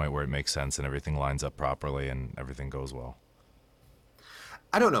to a point where it makes sense and everything lines up properly and everything goes well.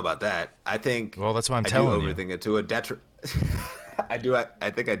 I don't know about that. I think Well, that's why I'm I do telling you. overthink it to a detriment. I do. I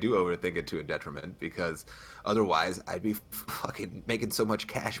think I do overthink it to a detriment because otherwise I'd be fucking making so much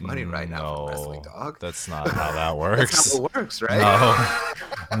cash money right now from wrestling, No, dog. that's not how that That's works. how it works, No, right?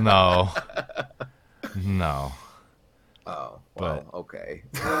 no, no. Oh, But well, okay.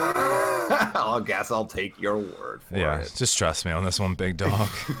 I guess I'll take your word for yeah, it. just trust me on this one, big dog.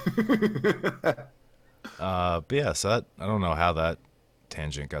 But yeah, so I don't know how that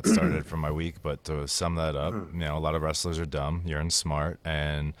tangent got started from my week, but to sum that up, a lot of wrestlers are dumb. You're smart,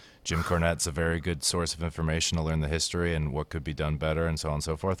 and Jim Cornette's a very good source of information to learn the history and what could be done better, and so on and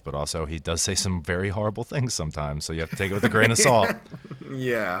so forth. But also, he does say some very horrible things sometimes, so you have to take it with a grain of salt.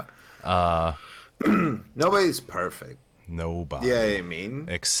 Yeah. Nobody's perfect. Yeah, Nobody I mean,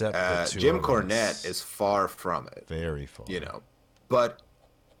 except the two Jim of Cornette us. is far from it, Very far. you know. But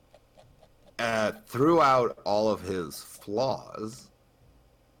throughout all of his flaws,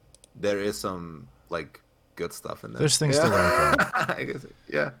 there is some like good stuff in there. There's things to learn from. Yeah, I guess,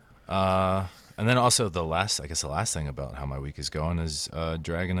 yeah. And then also I guess the last thing about how my week is going is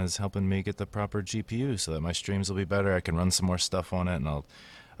Dragon is helping me get the proper GPU so that my streams will be better. I can run some more stuff on it, and I'll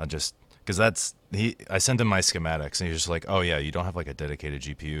just because I sent him my schematics, and he's just like, oh yeah, you don't have like a dedicated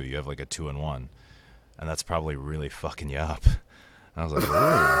GPU, you have like a 2-in-1, and that's probably really fucking you up. And I was like, ooh.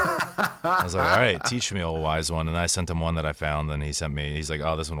 I was like, all right, teach me, old wise one. And I sent him one that I found, and he's like,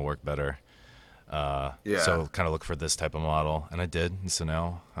 oh, this one will work better. Yeah. So kind of look for this type of model, and I did. And so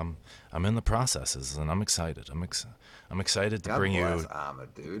now I'm in the processes, and I'm excited. I'm excited to God bring bless you.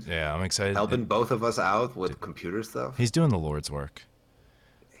 Ahmed, dude. Yeah, I'm excited. Helping both of us out with computer stuff. He's doing the Lord's work.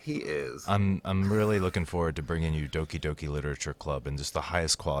 He is. I'm really looking forward to bringing you Doki Doki Literature Club in just the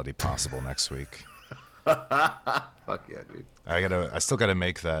highest quality possible next week. Fuck yeah, dude. I still gotta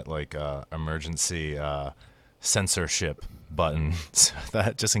make that like emergency censorship button so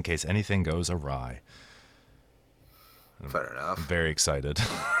that just in case anything goes awry. Fair enough. I'm very excited.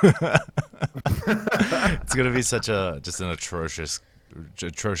 It's gonna be just an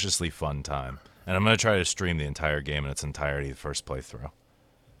atrociously fun time, and I'm gonna try to stream the entire game in its entirety, the first playthrough.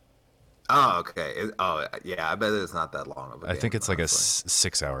 Oh, okay. Yeah. I bet it's not that long of a I game, think it's like a honestly.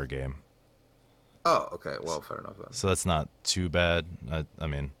 6-hour game, Oh, okay. Well, fair enough then. so that's not too bad. I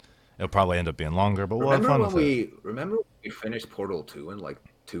mean, it'll probably end up being longer, but we'll have fun with it. Remember when we finished Portal 2 in like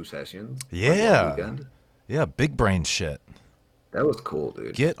 2 sessions? Like one Yeah, weekend? yeah, big brain shit. That was cool,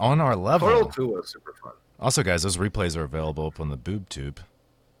 dude. Get on our Portal level. 2 was super fun. Also, guys, those replays are available up on the Boob Tube,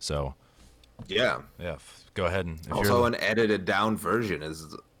 so Yeah. yeah, go ahead and Also, an edited down version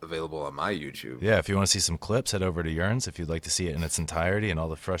is available on my YouTube. yeah, if you want to see some clips, head over to Yearns. If you'd like to see it in its entirety and all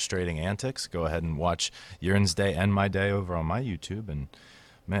the frustrating antics, go ahead and watch Yearns Day and my day over on my YouTube. And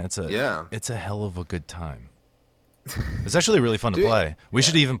man, Yeah. it's a hell of a good time. It's actually really fun to Dude, play. We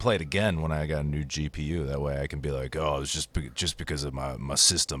should even play it again when I got a new GPU. That way I can be like, oh, it was just because of my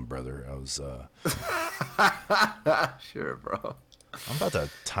system, brother. I was Sure, bro. I'm about to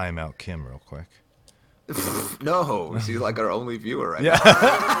time out Kim real quick. No, she's like our only viewer right Yeah.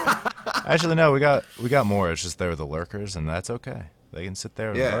 now. Actually, no, we got more. It's just they're the lurkers, and that's okay. They can sit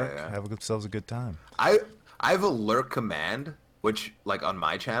there and Yeah, lurk, yeah. have themselves a good time. I have a lurk command, which like on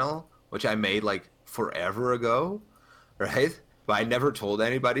my channel, which I made like forever ago, right? But I never told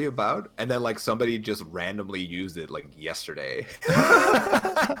anybody about, and then like somebody just randomly used it like yesterday.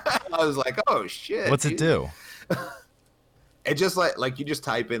 I was like, oh shit. What's it dude. do? It just like you just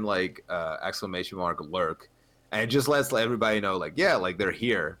type in like exclamation mark lurk, and it just lets everybody know like yeah, like they're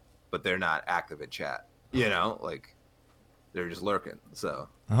here, but they're not active in chat. You know, like they're just lurking. So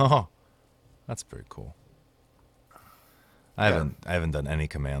Oh, that's pretty cool. I Yeah. haven't done any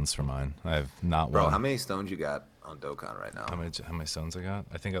commands for mine. I have not bro, one. how many stones you got on Dokkan right now? How many stones I got?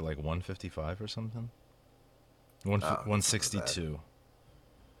 I think at like 155 or something. Oh, 162.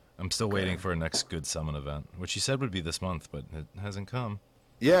 I'm still waiting for a next good summon event, which he said would be this month, but it hasn't come.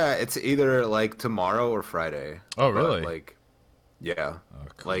 Yeah, it's either like tomorrow or Friday. Oh, But really? like, yeah, Oh,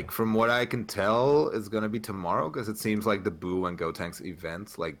 cool. like from what I can tell, is gonna be tomorrow because it seems like the Boo and Gotenks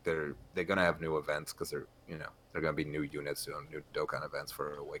events, like they're gonna have new events because they're gonna be new units doing new Dokkan events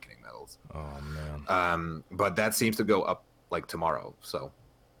for Awakening Metals. Oh man. But that seems to go up like tomorrow. So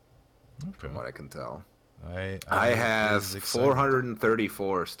Okay. from what I can tell, I I have is excited.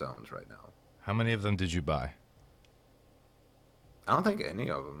 434 stones right now. How many of them did you buy? I don't think any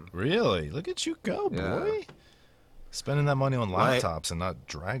of them. Really? Look at you go, Yeah. boy. Spending that money on Like- laptops and not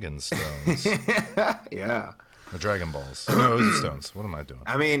dragon stones. Yeah. Or Dragon Balls. No, those are stones. What am I doing?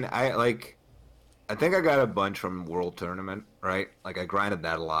 I mean, I think I got a bunch from World Tournament, right? Like I grinded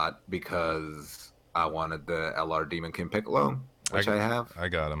that a lot because I wanted the LR Demon King Piccolo, which I have. I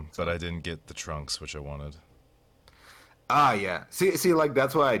got them, but I didn't get the trunks, which I wanted. Ah, yeah. See, like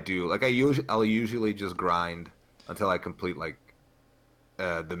that's what I do. Like I'll usually just grind until I complete like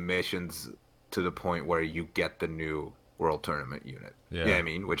the missions to the point where you get the new World Tournament unit. Yeah. You know what I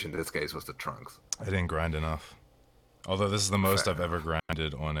mean? Which in this case was the trunks. I didn't grind enough. Although this is the most Fair I've ever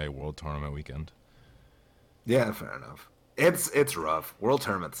grinded on a World Tournament weekend. Yeah, fair enough. It's rough. World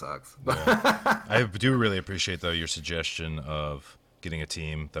Tournament sucks. I do really appreciate, though, your suggestion of getting a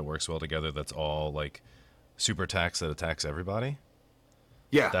team that works well together that's all, like, super attacks that attacks everybody.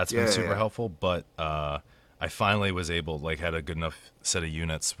 Yeah, That's yeah, been super yeah. helpful, but I finally was able, like, had a good enough set of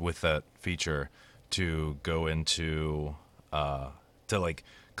units with that feature to go into, to, like,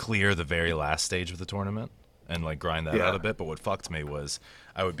 clear the very last stage of the tournament and, like, grind that Yeah. out a bit. But what fucked me was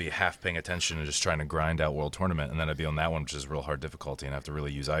I would be half paying attention and just trying to grind out World Tournament, and then I'd be on that one, which is real hard difficulty, and have to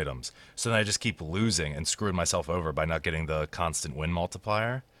really use items. So then I just keep losing and screwing myself over by not getting the constant win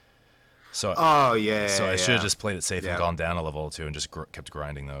multiplier. So, Oh yeah. so I yeah, should have yeah. just played it safe Yeah. and gone down a level or two and just kept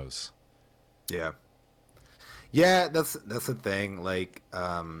grinding those. Yeah. Yeah, that's the thing. Like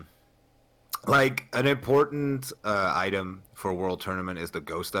an important item for World Tournament is the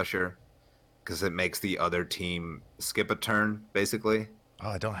Ghost Usher, because it makes the other team skip a turn, basically. Oh,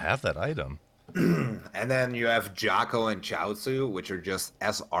 I don't have that item. And then you have Jocko and Chaozu, which are just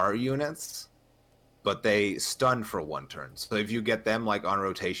SR units, but they stun for one turn. So if you get them like on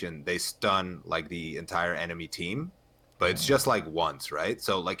rotation, they stun like the entire enemy team. But it's just like once, right?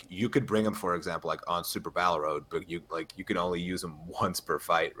 So like you could bring them, for example, like on Super Battle Road, but you can only use them once per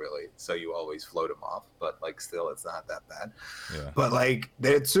fight, really. So you always float them off. But like still, it's not that bad. Yeah. But like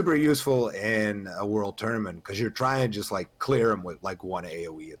it's super useful in a World Tournament because you're trying to just like clear them with like one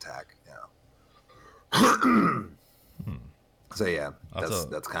AOE attack, you know. So yeah,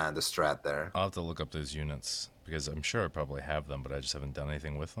 that's kind of the strat there. I'll have to look up those units because I'm sure I probably have them, but I just haven't done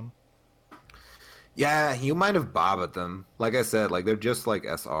anything with them. Yeah, you might have bobbed them. Like I said, like they're just like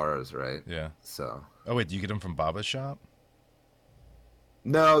SRs, right? Yeah. So Oh wait, do you get them from Baba's shop?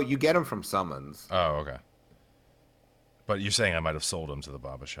 no, you get them from summons. Oh, okay. But you're saying I might have sold them to the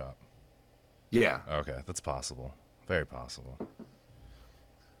Baba shop. Yeah. Okay, that's possible. Very possible.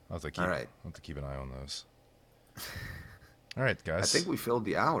 I'll have to keep. All right. I'll have to keep an eye on those. All right, I guys. think we filled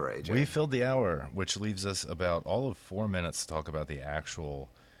the hour, AJ. We filled the hour, which leaves us about all of 4 minutes to talk about the actual.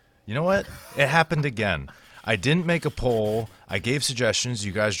 You know what? It happened again. I didn't make a poll. I gave suggestions.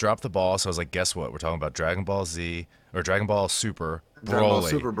 You guys dropped the ball, so I was like, guess what? We're talking about Dragon Ball Z or Dragon Ball Super Broly. Dragon Ball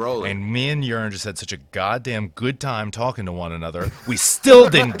Super Broly. And me and Yearn just had such a goddamn good time talking to one another. We still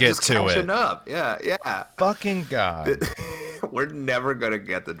didn't get Just to catching it. up. Yeah. Fucking God. We're never gonna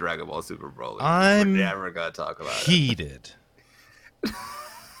get the Dragon Ball Super Broly. I'm We're never gonna talk about it. Heated.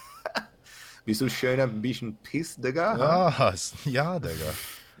 Bist du schön ein bisschen Piss, Digga? Ah, ja, Digga.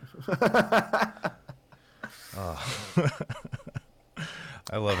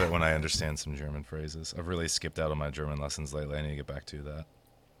 I love it when I understand some German phrases. I've really skipped out on my German lessons lately. I need to get back to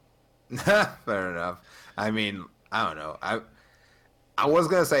that. Fair enough. I mean, I don't know. I was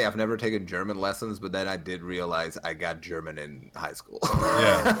gonna say I've never taken German lessons, but then I did realize I got German in high school.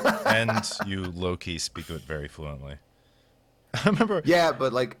 Yeah, and you low-key speak it very fluently. I remember. Yeah,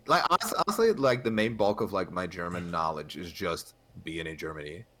 but like honestly, like the main bulk of like my German knowledge is just being in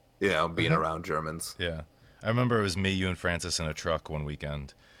Germany. You know, being around Germans. Yeah. I remember it was me, you, and Francis in a truck one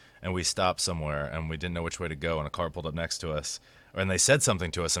weekend, and we stopped somewhere, and we didn't know which way to go, and a car pulled up next to us, and they said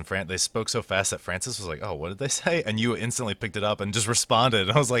something to us, and they spoke so fast that Francis was like, oh, what did they say? And you instantly picked it up and just responded,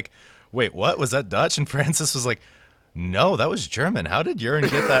 and I was like, wait, what? Was that Dutch? And Francis was like, no, that was German. How did Yearn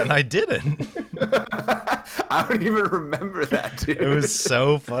get that? And I didn't. I don't even remember that, dude. It was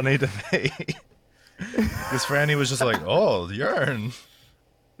so funny to me. Because Franny was just like, oh, Yearn.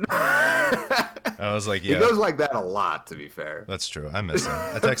 I was like, He yeah, goes like that a lot, to be fair. that's true. I miss him.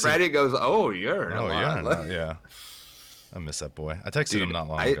 I texted. Freddie goes, "Oh, you're in a Oh yeah, lot." no, yeah. I miss that boy. I texted him Dude, not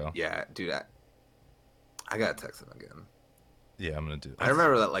long ago. dude, I gotta text him again. Yeah, I'm gonna do. I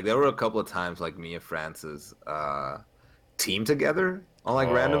remember that like there were a couple of times like me and Francis team together on like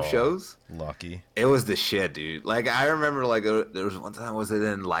random Oh, shows. lucky. It was the shit, dude. Like I remember like there was one time, was it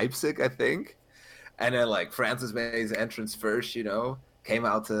in Leipzig, I think? And then like Francis made his entrance first, came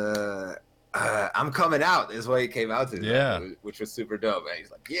out to I'm coming out is what he came out to. Yeah. Which was super dope. And he's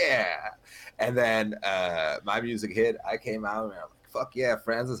like, yeah. And then my music hit, I came out and I was like, fuck yeah,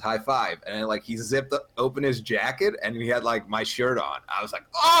 Francis, high five. And then like he zipped open his jacket and he had like my shirt on. I was like,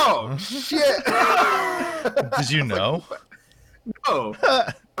 oh shit. Did you know? Like, no.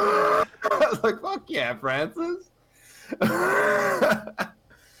 I was like, fuck yeah, Francis.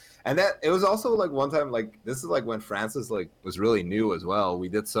 And that it was also like one time, like this is like when Francis like was really new as well. We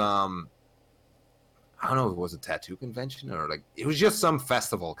did some, I don't know if it was a tattoo convention or like it was just some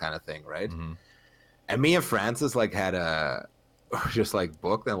festival kind of thing, right? Mhm. And me and Francis like had just like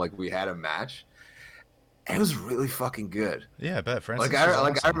booked and like we had a match. And it was really fucking good. Yeah, I bet Francis. Like was I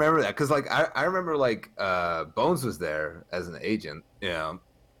awesome. remember that because like I remember like Bones was there as an agent, and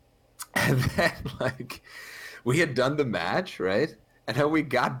then like we had done the match, right? And then we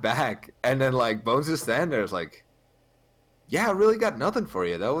got back, and then like Bones just standing there, was like, "Yeah, I really got nothing for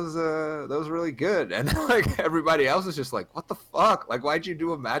you. That was really good." And like everybody else was just like, "What the fuck? Like, why'd you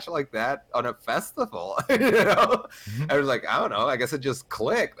do a match like that on a festival?" Mhm. I was like, I don't know. I guess it just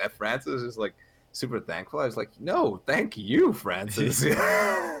clicked. That Francis was just like super thankful. I was like, "No, thank you, Francis."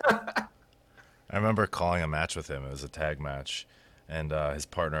 I remember calling a match with him. It was a tag match, and his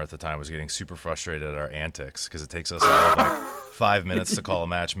partner at the time was getting super frustrated at our antics because it takes us all like 5 minutes to call a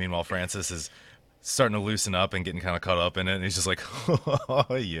match. Meanwhile, Francis is starting to loosen up and getting kind of caught up in it, and he's just like,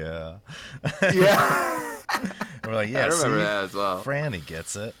 "Oh yeah." Yeah. And we're like, "Yeah, I remember see, that as well. Franny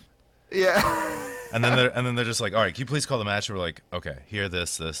gets it." Yeah. And then they're just like, "All right, can you please call the match?" And we're like, "Okay, here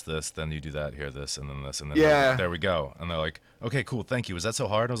this, then you do that, here this, and then this, and then Yeah. there we go." And they're like, "Okay, cool, thank you. Was that so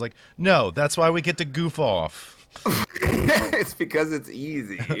hard?" I was like, "No, that's why we get to goof off. It's because it's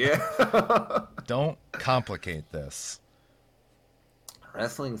easy. Yeah. Don't complicate this."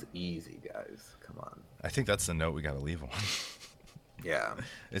 Wrestling's easy, guys. Come on. I think that's the note we got to leave on. Yeah.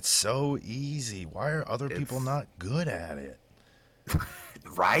 It's so easy. Why are other people It's- not good at it?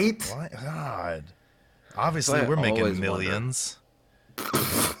 Right? Why, God? Obviously, I we're always making wonder. millions.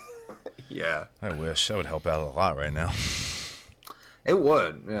 Yeah. I wish I would help out a lot right now. It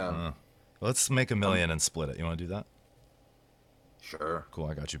would. Yeah. Let's make $1 million and split it. You want to do that? Sure. Cool.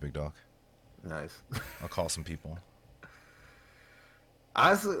 I got you, big dog. Nice. I'll call some people.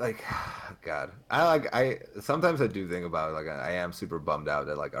 Honestly, like, God, I sometimes I do think about it, like I am super bummed out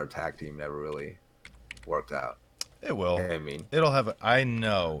that like our tag team never really worked out. It will. I mean, It'll have. I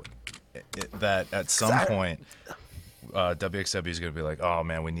know that at some I- point, WXW is going to be like, "Oh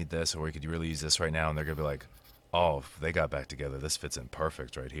man, we need this, or we could really use this right now," and they're going to be like, "Oh, if they got back together, this fits in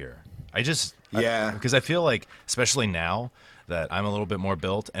perfect right here." Yeah. Because I feel like, especially now that I'm a little bit more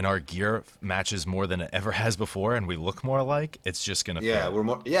built and our gear matches more than it ever has before, and we look more alike, it's just gonna Yeah, fit. we're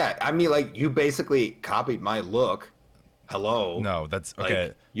more. Yeah, I mean, like you basically copied my look. Hello. No, that's Like,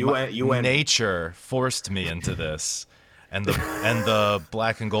 okay. you went. Nature forced me into this, and the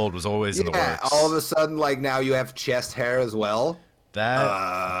black and gold was always in the Yeah, works. all of a sudden, like now you have chest hair as well.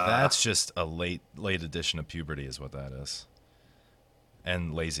 That's just a late addition of puberty, is what that is,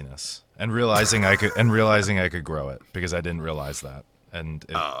 and laziness, and realizing I could grow it because I didn't realize that, and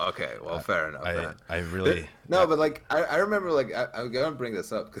Oh, okay. Well, fair enough. then. I really No, but like I remember, like I'm gonna bring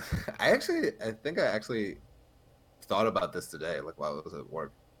this up because I think I actually thought about this today, like while I was at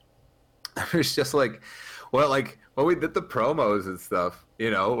work. It's just like, well, like when we did the promos and stuff,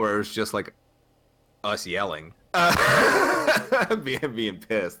 where it's just like us yelling, being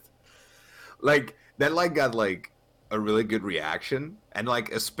pissed. Like that, like got like a really good reaction, and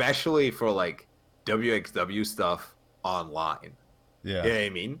like especially for like WXW stuff online. yeah. You know what I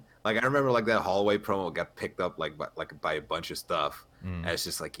mean? Like I remember like that hallway promo got picked up like by a bunch of stuff. And it's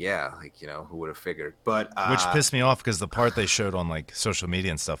just like, yeah, like who would have figured? But Which pissed me off because the part they showed on like social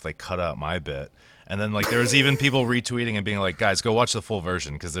media and stuff, they cut out my bit, and then like there was even people retweeting and being like, "Guys, go watch the full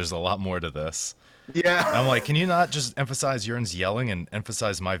version because there's a lot more to this." yeah. And I'm like, can you not just emphasize Yearn's yelling and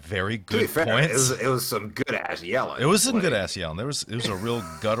emphasize my very To be good fair, points? it was some good ass yelling. It was some Like, good ass yelling. It was a real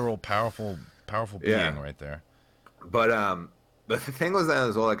guttural, powerful being Yeah. right there. But the thing was that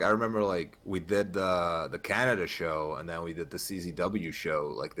as well, like I remember like we did the Canada show and then we did the CZW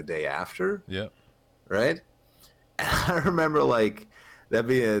show like the day after, Yeah. right? And I remember like That'd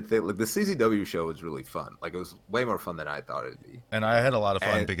be a thing. Like the CZW show was really fun. Like it was way more fun than I thought it'd be. And I had a lot of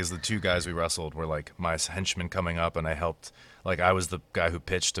fun And because the two guys we wrestled were like my henchmen coming up, and I helped. Like I was the guy who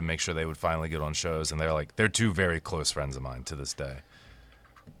pitched to make sure they would finally get on shows, and they're two very close friends of mine to this day.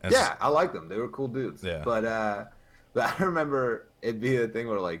 And yeah, I like them. They were cool dudes. Yeah. But I remember it being a thing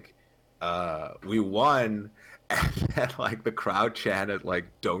where like we won, and then like the crowd chanted like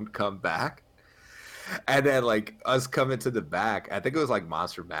 "Don't come back." And then like us coming to the back, I think it was like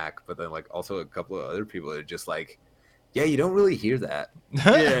Monster Mac, but then like also a couple of other people that are just like, yeah, you don't really hear that. You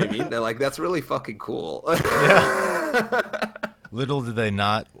know what I mean? They're like, that's really fucking cool. Little did they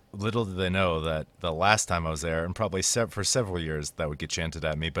know that the last time I was there, and probably for several years, that would get chanted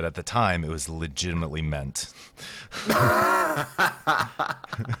at me. But at the time, it was legitimately meant.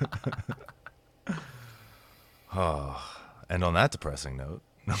 Oh, and on that depressing note.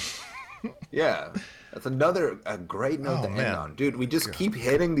 Yeah, that's a great note to end on, dude. We just keep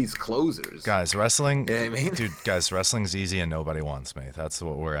hitting these closers, guys. Wrestling, you know what I mean? Dude, guys, wrestling's easy and nobody wants me. That's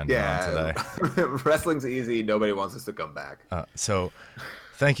what we're ending on today. Wrestling's easy. Nobody wants us to come back. So,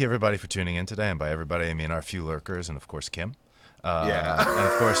 thank you everybody for tuning in today, and by everybody I mean our few lurkers and of course Kim. And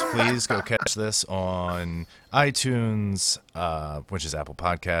of course, please go catch this on iTunes, which is Apple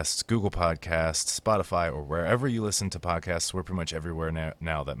Podcasts, Google Podcasts, Spotify, or wherever you listen to podcasts. We're pretty much everywhere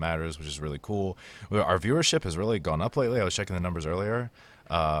now that matters, which is really cool. Our viewership has really gone up lately. I was checking the numbers earlier,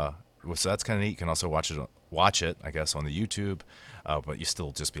 so that's kind of neat. You can also watch it, I guess, on the YouTube, but you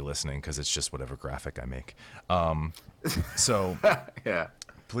still just be listening because it's just whatever graphic I make. So yeah,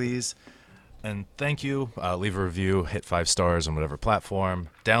 please. And thank you. Leave a review, hit 5 stars on whatever platform.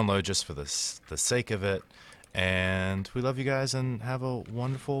 Download just for the sake of it. And we love you guys and have a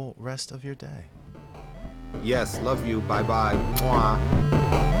wonderful rest of your day. Yes, love you. Bye-bye. Mwah.